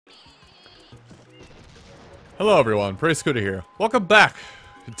Hello everyone, Pretty Scooter here. Welcome back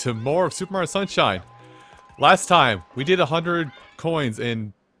to more of Super Mario Sunshine. Last time, we did 100 coins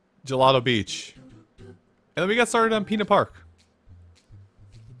in Gelato Beach. And then we got started on Peanut Park.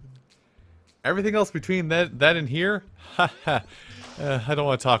 Everything else between that and here, I don't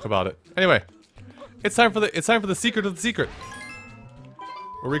want to talk about it. Anyway, it's time for the secret of the secret.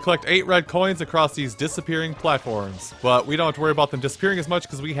 Where we collect 8 red coins across these disappearing platforms. But we don't have to worry about them disappearing as much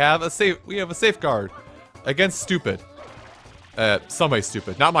because we have a safeguard against stupid. Somebody's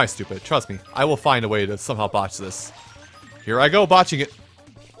stupid, not my stupid. Trust me, I will find a way to somehow botch this. Here I go, botching it.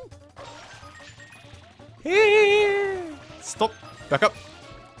 Stop. Back up.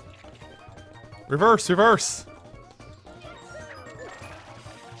 Reverse, reverse.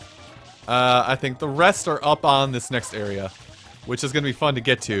 I think the rest are up on this next area, which is going to be fun to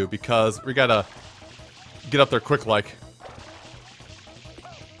get to because we gotta get up there quick like.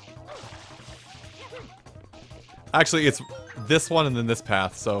 Actually, it's this one and then this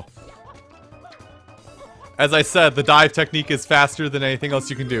path, so. As I said, the dive technique is faster than anything else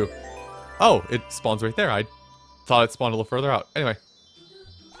you can do. Oh, it spawns right there. I thought it spawned a little further out. Anyway.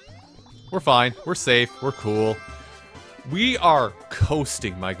 We're fine. We're safe. We're cool. We are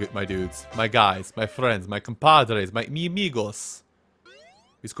coasting, my dudes. My guys. My friends. My compadres. Mi amigos.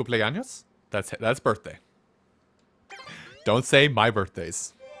 Mis cumpleaños? That's birthday. Don't say my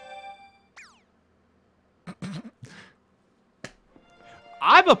birthdays.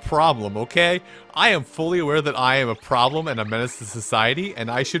 I'm a problem, okay? I am fully aware that I am a problem and a menace to society,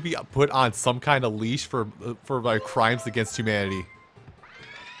 and I should be put on some kind of leash for my crimes against humanity.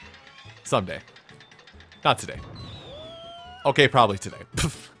 Someday. Not today. Okay, probably today.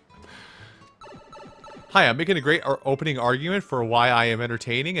 Hi, I'm making a great opening argument for why I am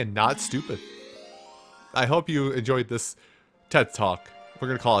entertaining and not stupid. I hope you enjoyed this TED Talk. We're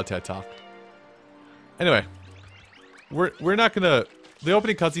gonna call it TED Talk. Anyway. We're not gonna... The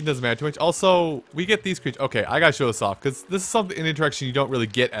opening cutscene doesn't matter too much. Also, we get these creatures. Okay, I gotta show this off because this is something an interaction you don't really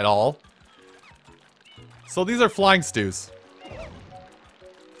get at all. So these are flying stews.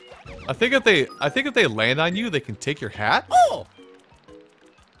 I think if they land on you, they can take your hat. Oh!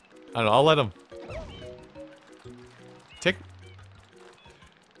 I don't know. I'll let them take.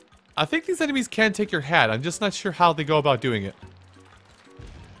 I think these enemies can take your hat. I'm just not sure how they go about doing it.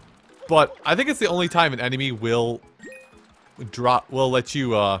 But I think it's the only time an enemy will let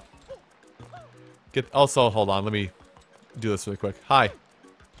you get. Also, hold on, let me do this really quick. Hi.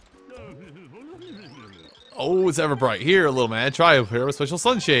 Oh, it's ever bright. Here, little man, try a pair of special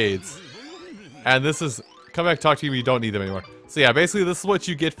sunshades. And this is come back, talk to you when you don't need them anymore. So yeah, basically this is what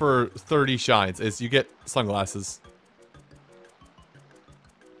you get for 30 shines is you get sunglasses.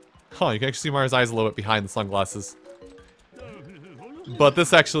 Huh, you can actually see Mario's eyes a little bit behind the sunglasses. But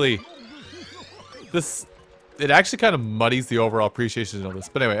this actually it actually kind of muddies the overall appreciation of this.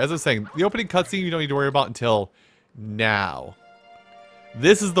 But anyway, as I was saying, the opening cutscene you don't need to worry about until now.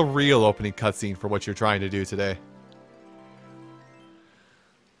 This is the real opening cutscene for what you're trying to do today.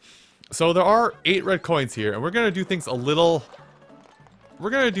 So there are 8 red coins here, and we're gonna do things a little... We're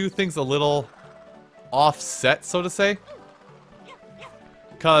gonna do things a little offset, so to say.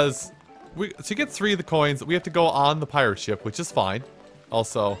 Because to get 3 of the coins, we have to go on the pirate ship, which is fine.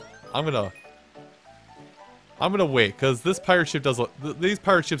 Also, I'm gonna wait, because this pirate ship does... These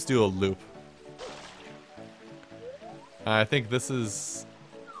pirate ships do a loop. I think this is...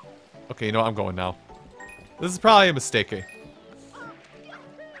 Okay, you know what? I'm going now. This is probably a mistake, eh?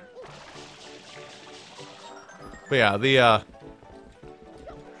 But yeah, the,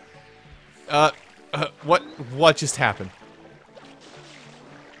 what just happened?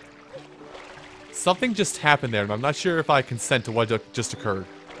 Something just happened there, and I'm not sure if I consent to what just occurred.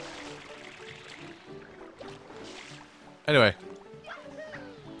 Anyway.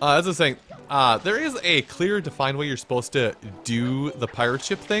 As I was saying, there is a clear, defined way you're supposed to do the pirate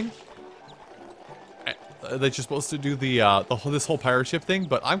ship thing. That you're supposed to do this whole pirate ship thing,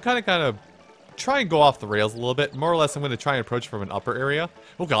 but I'm kind of try and go off the rails a little bit. More or less, I'm going to try and approach from an upper area.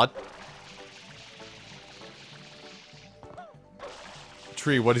 Oh god.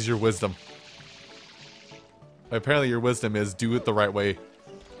 Tree, what is your wisdom? Apparently your wisdom is do it the right way.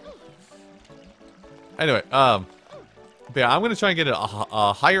 Anyway, but yeah, I'm going to try and get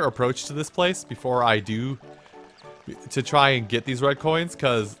a higher approach to this place before I do to try and get these red coins,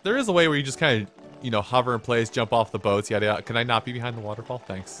 because there is a way where you just kind of, you know, hover in place, jump off the boats, yada yada. Can I not be behind the waterfall?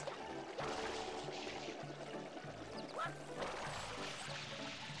 Thanks.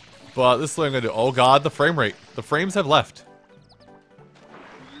 But this is what I'm going to do. Oh god, the frame rate. The frames have left.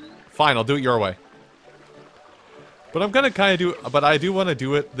 Fine, I'll do it your way. But I'm going to kind of do... But I do want to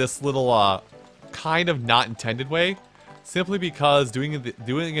do it this little kind of not intended way, simply because doing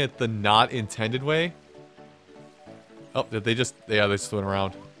it the not intended way. Oh, did they just? Yeah, they just went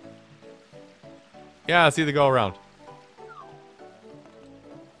around. Yeah, see, they go around.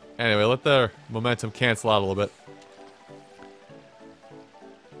 Anyway, let the momentum cancel out a little bit.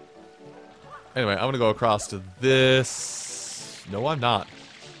 Anyway, I'm gonna go across to this. No, I'm not.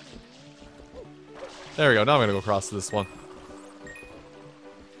 There we go. Now I'm gonna go across to this one.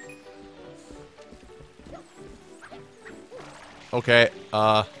 Okay,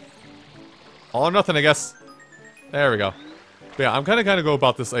 all or nothing, I guess. There we go. But yeah, I'm kind of gonna go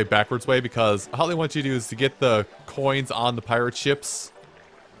about this a backwards way, because how they want you to do is to get the coins on the pirate ships,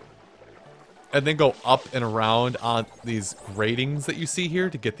 and then go up and around on these gratings that you see here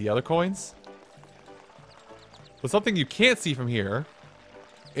to get the other coins. But something you can't see from here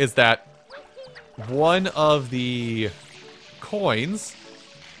is that one of the coins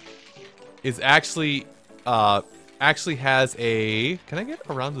is actually has a... Can I get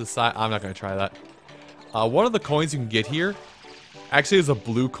around to the side? I'm not going to try that. One of the coins you can get here actually is a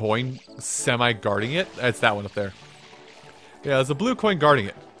blue coin semi-guarding it. It's that one up there. Yeah, there's a blue coin guarding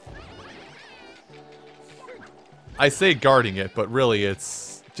it. I say guarding it, but really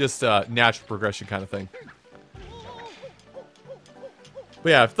it's just a natural progression kind of thing. But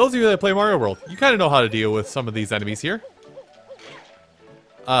yeah, if those of you that play Mario World, you kind of know how to deal with some of these enemies here.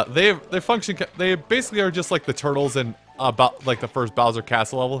 They basically are just like the turtles in about like the first Bowser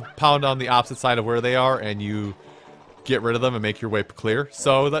Castle level. Pound on the opposite side of where they are, and you get rid of them and make your way clear.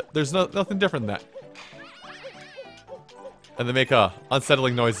 So there's nothing different than that. And they make a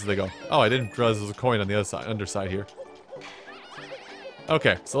unsettling noise as they go. Oh, I didn't realize there was a coin on the other side, underside here.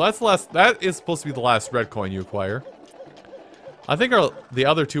 Okay, so that's the last. That is supposed to be the last red coin you acquire. I think the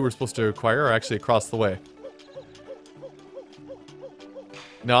other two we're supposed to acquire are actually across the way.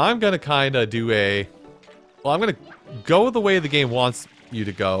 Now I'm gonna kind of do a... Well, I'm gonna go the way the game wants you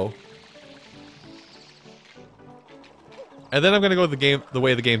to go. And then I'm gonna go the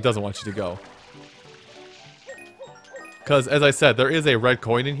way the game doesn't want you to go. Because, as I said, there is a red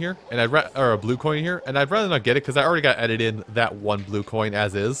coin in here, and or a blue coin in here, and I'd rather not get it because I already got edited in that one blue coin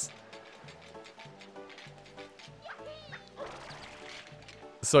as is.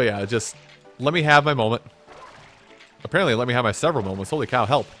 So yeah, just let me have my moment. Apparently, let me have my several moments. Holy cow,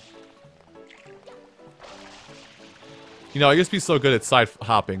 help. You know, I used to be so good at side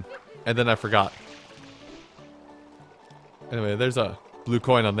hopping, and then I forgot. Anyway, there's a blue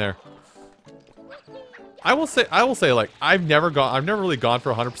coin on there. I will say, like, I've never really gone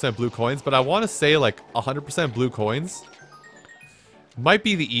for 100% blue coins, but I want to say, like, 100% blue coins might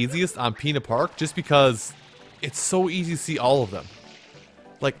be the easiest on Peanut Park, just because it's so easy to see all of them.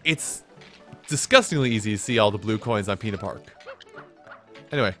 Like, it's disgustingly easy to see all the blue coins on Peanut Park.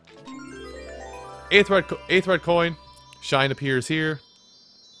 Anyway. Eighth red coin. Shine appears here.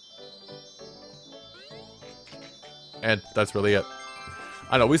 And that's really it.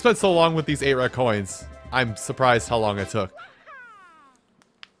 I know, we spent so long with these 8 red coins. I'm surprised how long it took.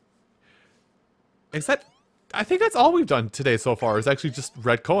 I think that's all we've done today so far, is actually just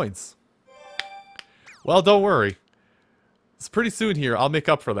red coins. Well, don't worry. It's pretty soon here, I'll make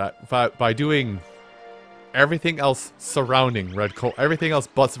up for that by doing everything else surrounding everything else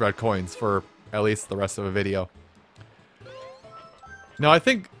but red coins for at least the rest of the video. Now, I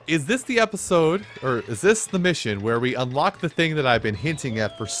think, is this the episode, or is this the mission where we unlock the thing that I've been hinting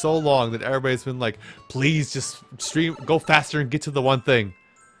at for so long that everybody's been like, please just go faster and get to the one thing?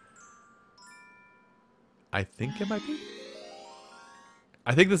 I think it might be.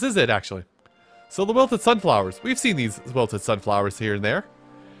 I think this is it, actually. So the wilted sunflowers. We've seen these wilted sunflowers here and there.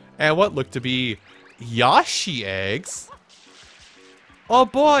 And what look to be Yoshi eggs. Oh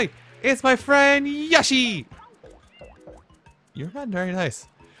boy, it's my friend Yoshi! You're not very nice.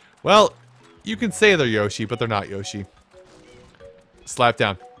 Well, you can say they're Yoshi, but they're not Yoshi. Slap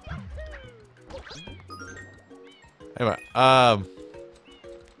down. Anyway,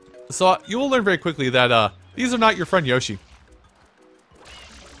 so you will learn very quickly that these are not your friend Yoshi.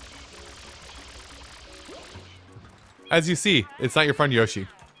 As you see, it's not your friend Yoshi.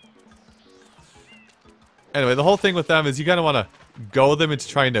 Anyway, the whole thing with them is you kind of want to go them into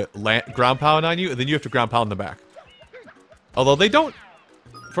trying to ground pound on you, and then you have to ground pound them back. Although they don't,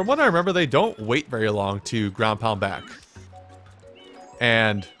 from what I remember, they don't wait very long to ground pound back.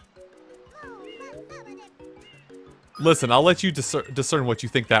 And listen, I'll let you discern what you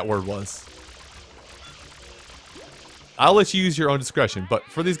think that word was. I'll let you use your own discretion. But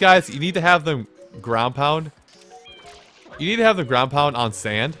for these guys, you need to have them ground pound. You need to have them ground pound on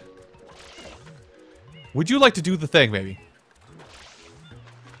sand. Would you like to do the thing, maybe?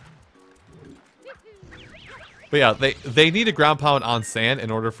 But yeah, they need a ground pound on sand in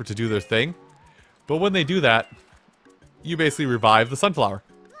order for to do their thing. But when they do that, you basically revive the sunflower.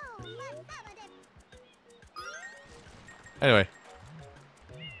 Anyway.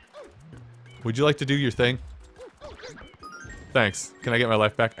 Would you like to do your thing? Thanks. Can I get my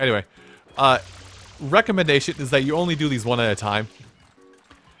life back? Anyway. Recommendation is that you only do these one at a time.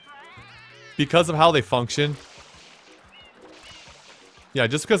 Because of how they function. Yeah,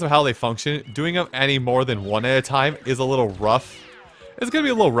 just because of how they function, doing them any more than one at a time is a little rough. It's going to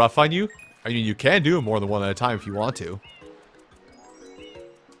be a little rough on you. I mean, you can do it more than one at a time if you want to.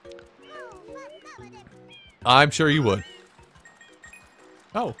 I'm sure you would.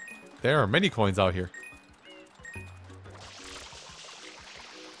 Oh, there are many coins out here.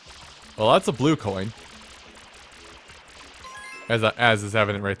 Well, that's a blue coin. As is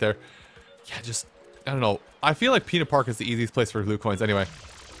evident right there. Yeah, just, I don't know. I feel like Peanut Park is the easiest place for blue coins anyway.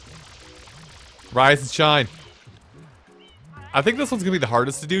 Rise and shine. I think this one's going to be the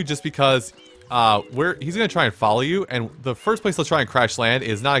hardest to do just because he's going to try and follow you, and the first place he'll try and crash land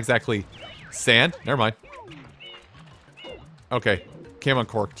is not exactly sand. Never mind. Okay, came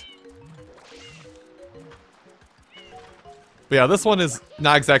uncorked. But yeah, this one is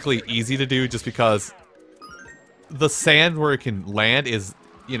not exactly easy to do just because the sand where it can land is,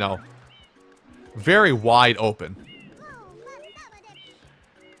 you know, very wide open.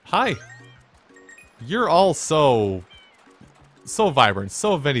 Hi. You're all so vibrant.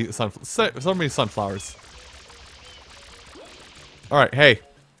 So many sunflowers. Alright, hey.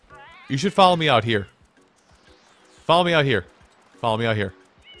 You should follow me out here. Follow me out here. Follow me out here.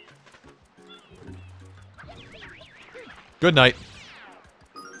 Good night.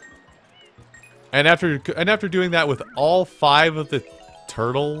 And after doing that with all 5 of the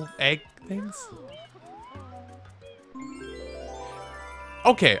turtle egg things?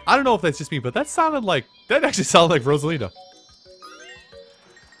 Okay, I don't know if that's just me, but that actually sounded like Rosalina.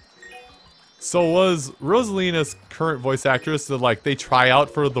 So was Rosalina's current voice actress that, like, they try out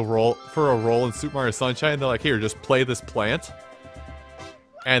for a role in Super Mario Sunshine, they're like, here, just play this plant.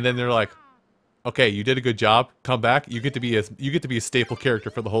 And then they're like, okay, you did a good job. Come back. You get to be a staple character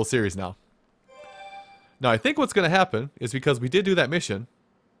for the whole series now. Now, I think what's going to happen is because we did do that mission.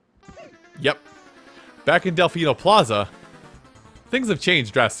 Yep. Back in Delfino Plaza, things have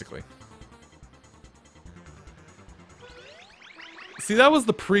changed drastically. See, that was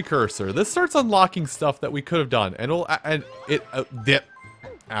the precursor. This starts unlocking stuff that we could have done, and dip.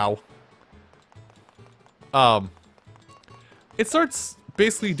 Ow. It starts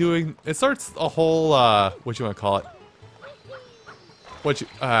basically doing. It starts a whole. What you want to call it? What do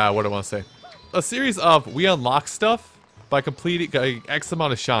I want to say? A series of we unlock stuff by completing X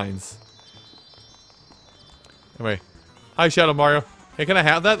amount of shines. Anyway, hi Shadow Mario. Hey, can I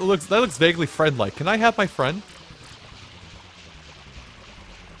have that? That looks vaguely friend-like. Can I have my friend?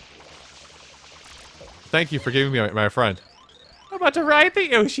 Thank you for giving me my friend. I'm about to ride the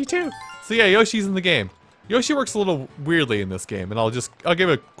Yoshi too. So yeah, Yoshi's in the game. Yoshi works a little weirdly in this game, and I'll give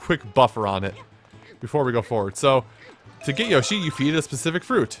a quick buffer on it before we go forward. So, to get Yoshi, you feed a specific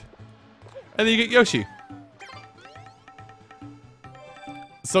fruit, and then you get Yoshi.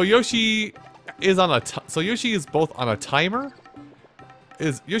 So Yoshi is on Yoshi is both on a timer.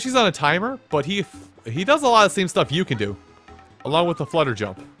 Yoshi's on a timer, but he does a lot of the same stuff you can do, along with the flutter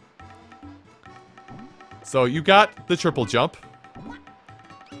jump. So you got the triple jump.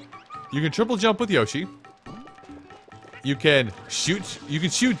 You can triple jump with Yoshi. You can shoot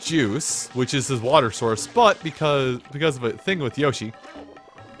juice, which is his water source, but because of a thing with Yoshi.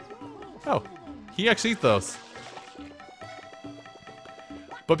 Oh, he actually eats those.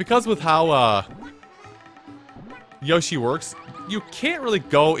 But because with how Yoshi works, you can't really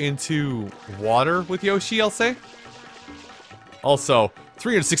go into water with Yoshi, I'll say. Also,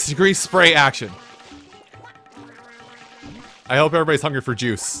 360-degree spray action. I hope everybody's hungry for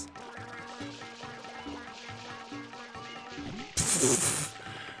juice.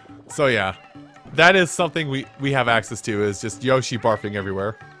 So yeah, that is something we have access to, is just Yoshi barfing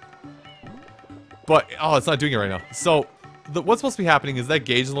everywhere. But, oh, it's not doing it right now. So, what's supposed to be happening is that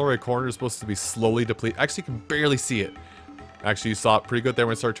gauge in the lower right corner is supposed to be slowly depleted. Actually, you can barely see it. Actually, you saw it pretty good there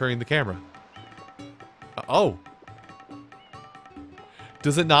when I started turning the camera. Oh.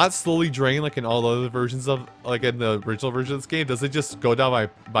 Does it not slowly drain like in all the other versions of, like in the original version of this game? Does it just go down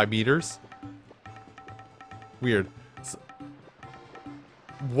by meters? Weird. So,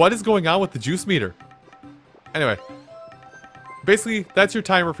 what is going on with the juice meter? Anyway. Basically, that's your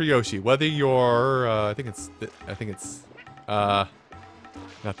timer for Yoshi. Whether you're, I think it's, not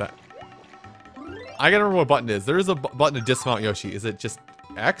that. I gotta remember what button it is. There is a button to dismount Yoshi. Is it just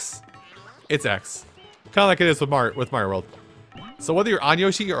X? It's X. Kind of like it is with Mario World. So whether you're on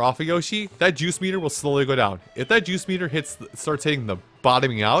Yoshi or off of Yoshi, that juice meter will slowly go down. If that juice meter starts hitting the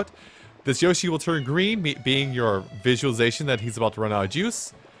bottoming out, this Yoshi will turn green, being your visualization that he's about to run out of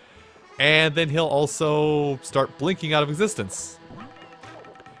juice. And then he'll also start blinking out of existence.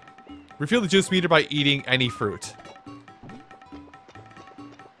 Refill the juice meter by eating any fruit.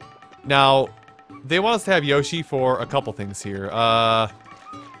 Now, they want us to have Yoshi for a couple things here.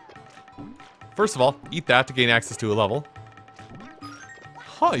 First of all, eat that to gain access to a level.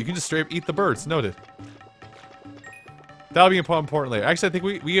 Huh, you can just straight up eat the birds. Noted. That'll be important later. Actually,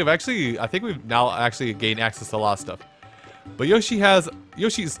 I think we've now actually gained access to a lot of stuff. But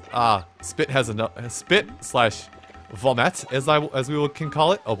Yoshi's spit has a spit slash vomit, as we can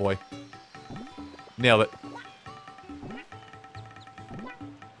call it. Oh boy, nailed it.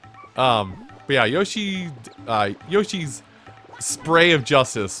 But yeah, Yoshi's spray of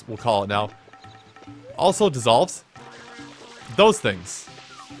justice, we'll call it now, also dissolves those things,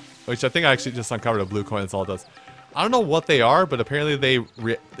 which I think I actually just uncovered a blue coin. That's all it does. I don't know what they are, but apparently they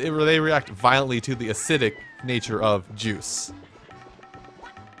react violently to the acidic nature of juice.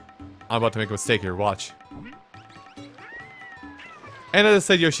 I'm about to make a mistake here. Watch. And as I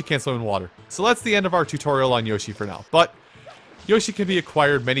said, Yoshi can't swim in water. So that's the end of our tutorial on Yoshi for now. But Yoshi can be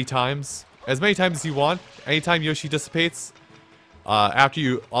acquired many times as you want. Anytime Yoshi dissipates, after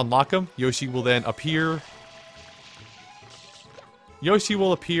you unlock him, Yoshi will then appear. Yoshi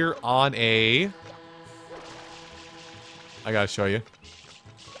will appear on a... I gotta show you.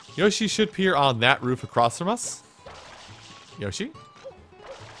 Yoshi should appear on that roof across from us. Yoshi?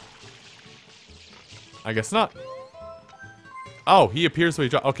 I guess not. Oh, he appears when he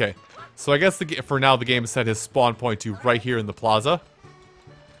drops. Okay. So I guess for now the game set his spawn point to right here in the plaza.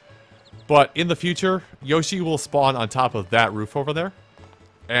 But in the future, Yoshi will spawn on top of that roof over there.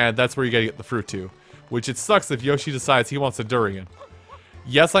 And that's where you gotta get the fruit to. Which it sucks if Yoshi decides he wants a durian.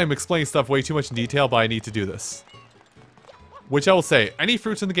 Yes, I'm explaining stuff way too much in detail, but I need to do this. Which I will say, any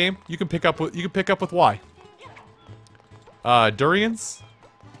fruits in the game you can pick up with Y. Durians?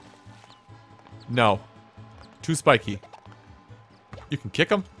 No. Too spiky. You can kick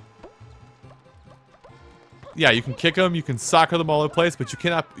them. Yeah, you can kick them, you can soccer them all over the place, but you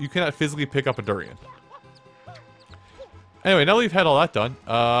cannot physically pick up a durian. Anyway, now that we've had all that done,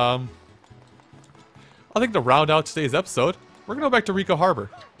 I think to round out today's episode, we're gonna go back to Rico Harbor.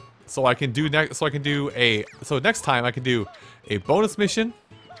 So next time I can do a bonus mission.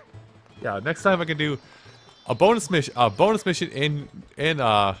 Yeah, next time I can do a bonus mission. I can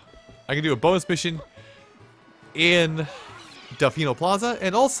do a bonus mission in Delfino Plaza,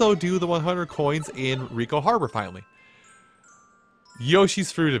 and also do the 100 coins in Rico Harbor finally.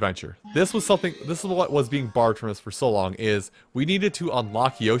 Yoshi's Fruit Adventure. This is what was being barred from us for so long, is we needed to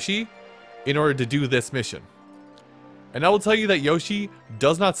unlock Yoshi in order to do this mission. And I will tell you that Yoshi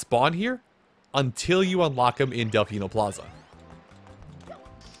does not spawn here until you unlock him in Delfino Plaza.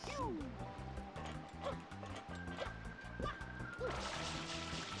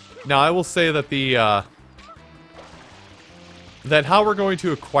 Now, I will say that that how we're going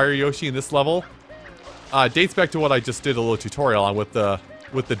to acquire Yoshi in this level dates back to what I just did a little tutorial on with the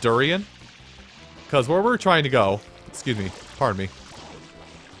durian. Because where we're trying to go, pardon me.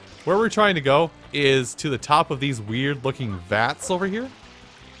 Where we're trying to go is to the top of these weird looking vats over here.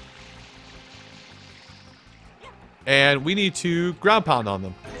 And we need to ground pound on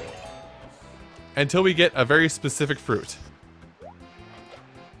them until we get a very specific fruit.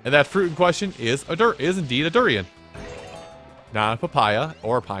 And that fruit in question is indeed a durian. Not a papaya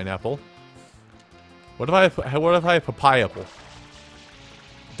or a pineapple. What if I have papaya apple?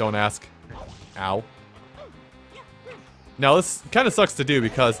 Don't ask. Ow. Now this kind of sucks to do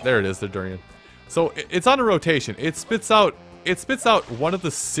because there it is, the durian. So it's on a rotation. It spits out one of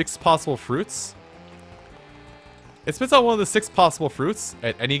the 6 possible fruits. It spits out one of the 6 possible fruits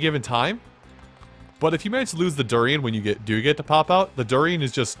at any given time. But if you manage to lose the durian when you do get to pop out, the durian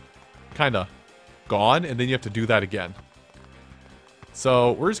is just kind of gone, and then you have to do that again.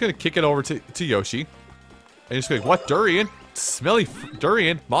 So we're just gonna kick it over to Yoshi, and just go, what durian? Smelly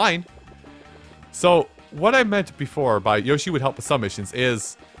durian, mine. So what I meant before by Yoshi would help with some missions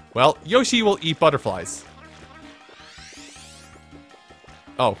is, well, Yoshi will eat butterflies.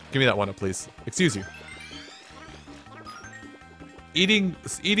 Oh, give me that one up, please. Excuse you. Eating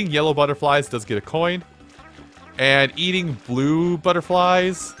yellow butterflies does get a coin, and eating blue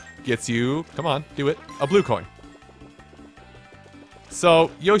butterflies gets you, come on, do it, a blue coin. So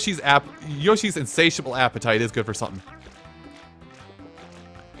Yoshi's insatiable appetite is good for something.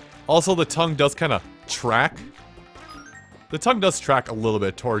 Also, the tongue does kind of track The tongue does track a little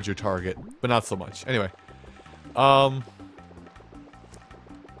bit towards your target, but not so much. Anyway. Alright.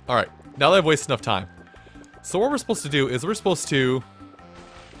 Now that I've wasted enough time. So what we're supposed to do is we're supposed to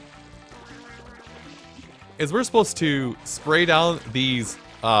spray down these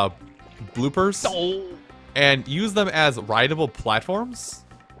bloopers and use them as rideable platforms.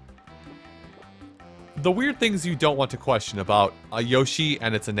 The weird things you don't want to question about a Yoshi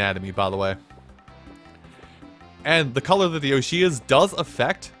and its anatomy, by the way. And the color that the Yoshi is does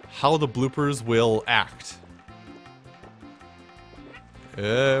affect how the bloopers will act.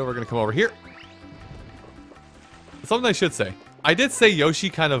 We're gonna come over here. Something I should say. I did say Yoshi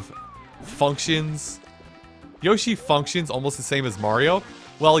kind of functions. Yoshi functions almost the same as Mario.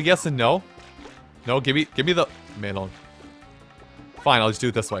 Well, yes and no. No, give me the man on. Fine, I'll just do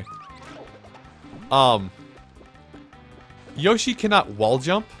it this way. Yoshi cannot wall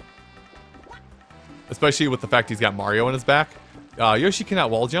jump. Especially with the fact he's got Mario in his back. Yoshi cannot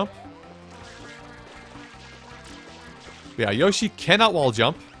wall jump. Yeah, Yoshi cannot wall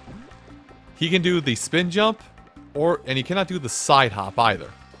jump. He can do the spin jump, and he cannot do the side hop either.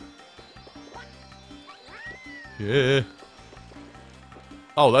 Yeah.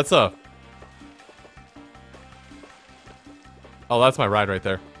 Oh, that's a... Oh, that's my ride right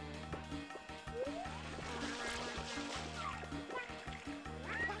there.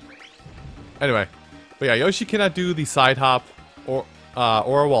 Anyway. But yeah, Yoshi cannot do the side hop or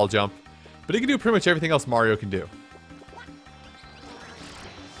a wall jump. But he can do pretty much everything else Mario can do.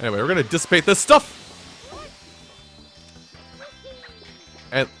 Anyway, we're gonna dissipate this stuff!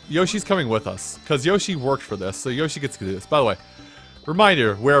 And Yoshi's coming with us. Because Yoshi worked for this, so Yoshi gets to do this. By the way,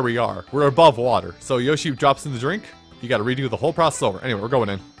 reminder where we are. We're above water. So Yoshi drops in the drink. You gotta redo the whole process over. Anyway, we're going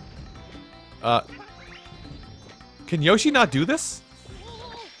in. Can Yoshi not do this?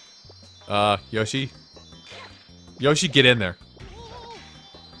 Yoshi? Yoshi, get in there.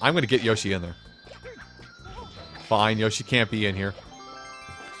 I'm gonna get Yoshi in there. Fine, Yoshi can't be in here.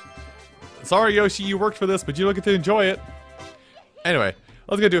 Sorry, Yoshi, you worked for this, but you don't get to enjoy it. Anyway,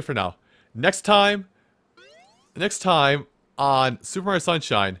 let's go do it for now. Next time on Super Mario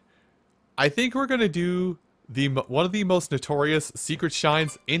Sunshine, I think we're gonna do one of the most notorious secret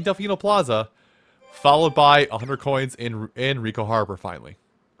shines in Delfino Plaza, followed by 100 coins in Rico Harbor. Finally.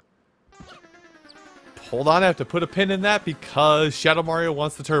 Hold on, I have to put a pin in that because Shadow Mario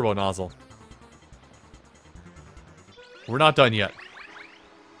wants the turbo nozzle. We're not done yet.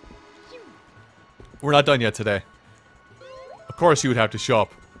 We're not done yet today. Of course you would have to show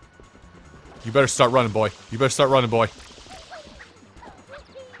up. You better start running, boy. You better start running, boy.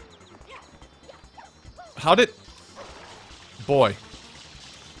 How did... Boy.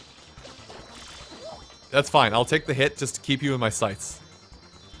 That's fine. I'll take the hit just to keep you in my sights.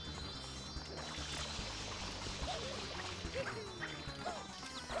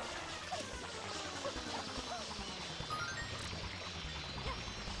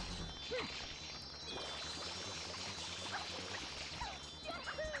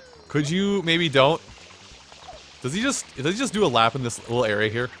 Could you maybe don't? Does he just do a lap in this little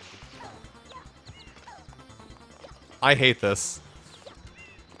area here? I hate this.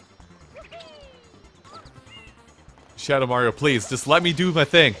 Shadow Mario, please, just let me do my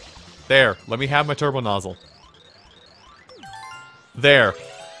thing. There, let me have my turbo nozzle. There.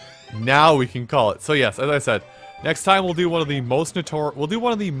 Now we can call it. So yes, as I said, next time we'll do one of the most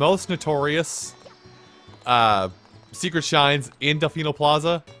notorious secret shines in Delfino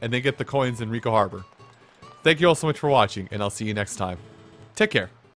Plaza, and then get the coins in Rico Harbor. Thank you all so much for watching, and I'll see you next time. Take care.